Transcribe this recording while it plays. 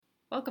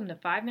Welcome to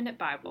 5 Minute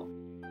Bible.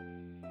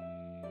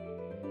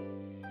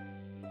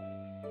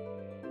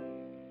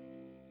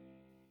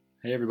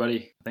 Hey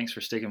everybody, thanks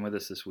for sticking with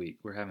us this week.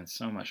 We're having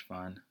so much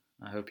fun.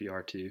 I hope you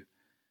are too.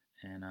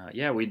 And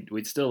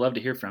we'd still love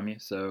to hear from you.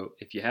 So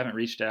if you haven't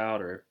reached out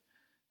or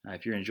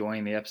if you're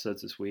enjoying the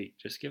episodes this week,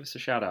 just give us a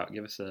shout out.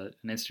 Give us an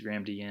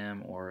Instagram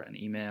DM or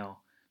an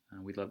email.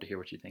 We'd love to hear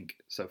what you think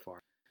so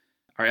far.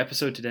 Our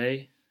episode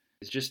today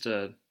is just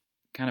a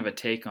kind of a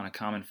take on a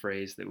common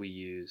phrase that we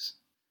use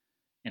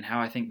and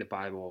how I think the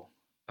Bible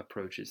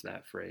approaches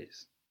that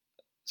phrase.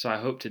 So I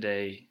hope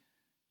today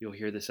you'll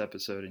hear this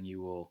episode and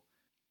you'll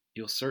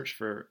search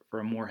for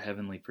a more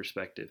heavenly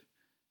perspective,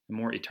 a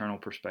more eternal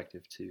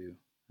perspective to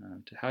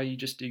how you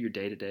just do your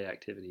day-to-day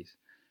activities.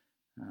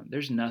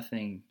 There's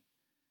nothing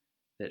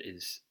that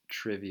is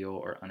trivial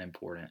or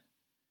unimportant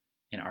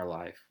in our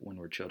life when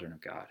we're children of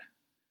God.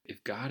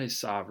 If God is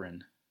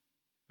sovereign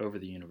over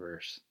the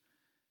universe,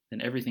 then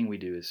everything we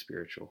do is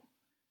spiritual.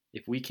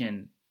 If we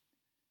can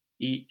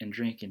eat and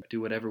drink and do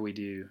whatever we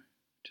do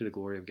to the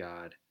glory of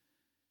God,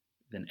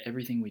 then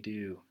everything we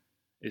do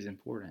is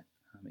important,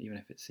 even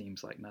if it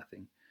seems like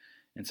nothing.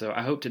 And so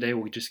I hope today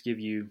we'll just give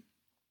you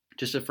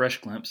just a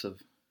fresh glimpse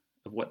of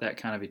what that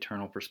kind of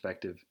eternal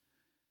perspective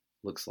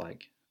looks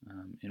like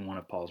in one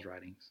of Paul's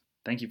writings.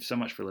 Thank you so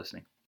much for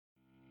listening.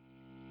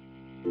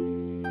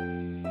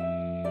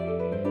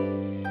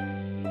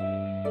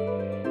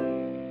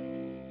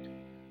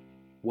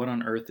 What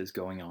on earth is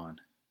going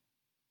on?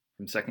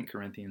 From 2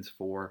 Corinthians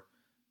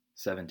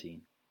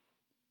 4:17.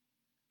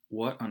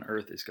 What on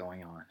earth is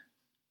going on?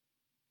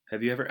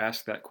 Have you ever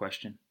asked that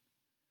question?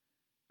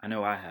 I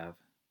know I have.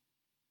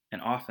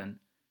 And often,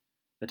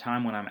 the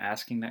time when I'm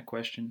asking that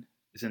question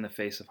is in the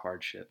face of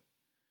hardship.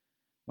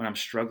 When I'm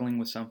struggling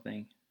with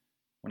something,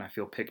 when I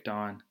feel picked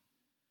on,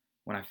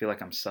 when I feel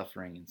like I'm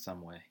suffering in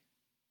some way.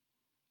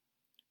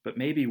 But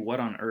maybe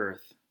what on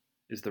earth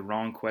is the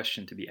wrong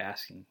question to be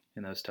asking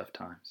in those tough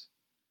times?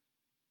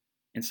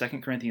 In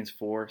 2 Corinthians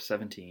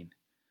 4:17,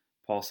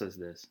 Paul says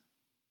this,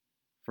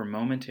 "For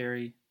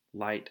momentary,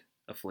 light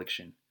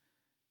affliction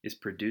is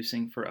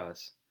producing for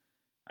us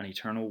an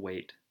eternal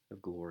weight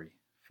of glory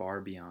far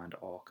beyond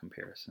all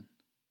comparison."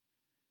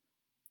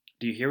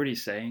 Do you hear what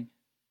he's saying?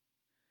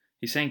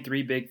 He's saying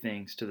three big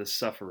things to the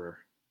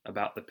sufferer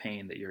about the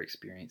pain that you're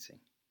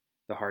experiencing,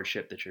 the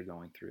hardship that you're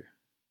going through,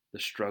 the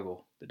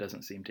struggle that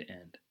doesn't seem to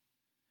end.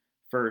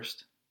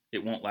 First,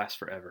 it won't last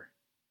forever.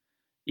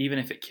 Even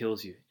if it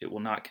kills you, it will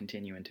not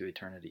continue into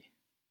eternity.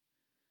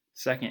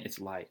 Second, it's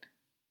light.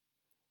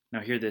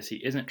 Now hear this,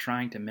 he isn't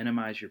trying to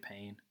minimize your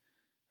pain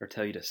or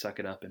tell you to suck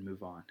it up and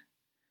move on.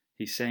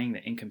 He's saying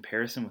that in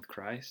comparison with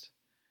Christ,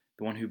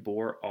 the one who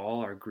bore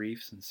all our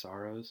griefs and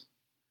sorrows,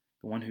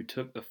 the one who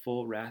took the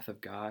full wrath of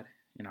God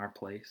in our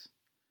place,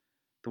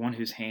 the one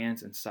whose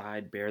hands and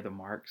side bear the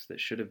marks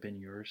that should have been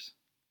yours,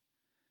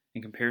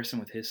 in comparison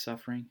with his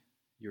suffering,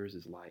 yours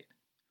is light.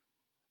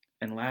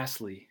 And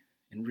lastly,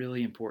 and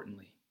really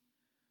importantly,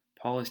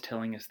 Paul is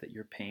telling us that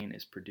your pain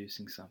is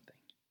producing something.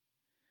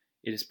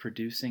 It is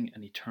producing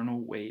an eternal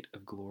weight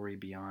of glory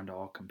beyond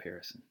all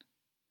comparison.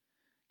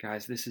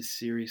 Guys, this is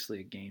seriously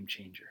a game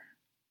changer.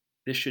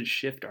 This should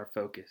shift our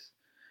focus.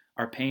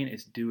 Our pain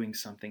is doing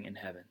something in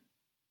heaven.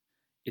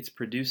 It's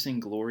producing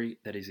glory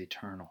that is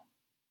eternal.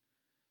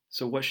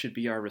 So what should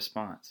be our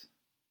response?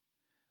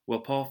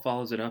 Well, Paul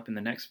follows it up in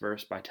the next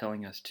verse by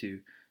telling us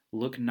to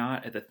look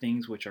not at the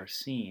things which are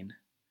seen,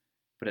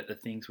 but at the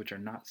things which are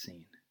not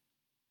seen.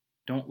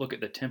 Don't look at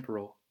the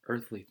temporal,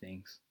 earthly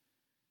things.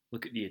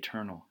 Look at the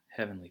eternal,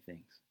 heavenly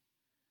things.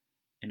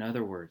 In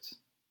other words,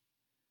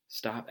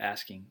 stop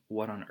asking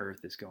what on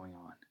earth is going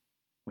on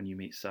when you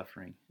meet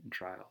suffering and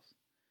trials,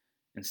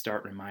 and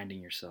start reminding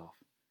yourself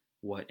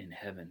what in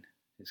heaven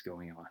is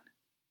going on.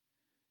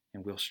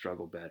 And we'll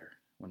struggle better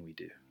when we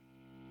do.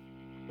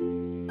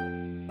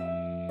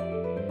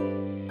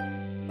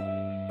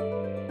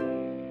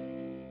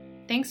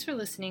 Thanks for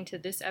listening to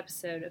this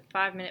episode of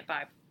 5 Minute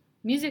Bible.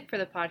 Music for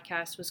the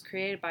podcast was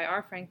created by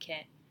our friend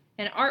Kent,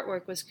 and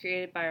artwork was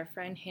created by our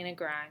friend Hannah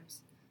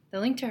Grimes. The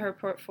link to her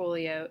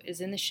portfolio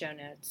is in the show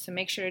notes, so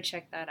make sure to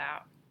check that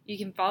out. You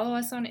can follow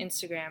us on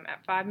Instagram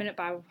at 5 Minute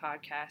Bible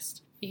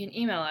Podcast. You can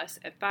email us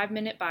at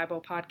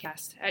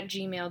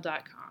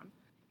 5minutebiblepodcast@gmail.com.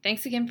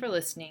 Thanks again for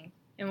listening,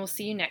 and we'll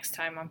see you next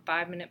time on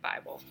 5 Minute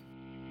Bible.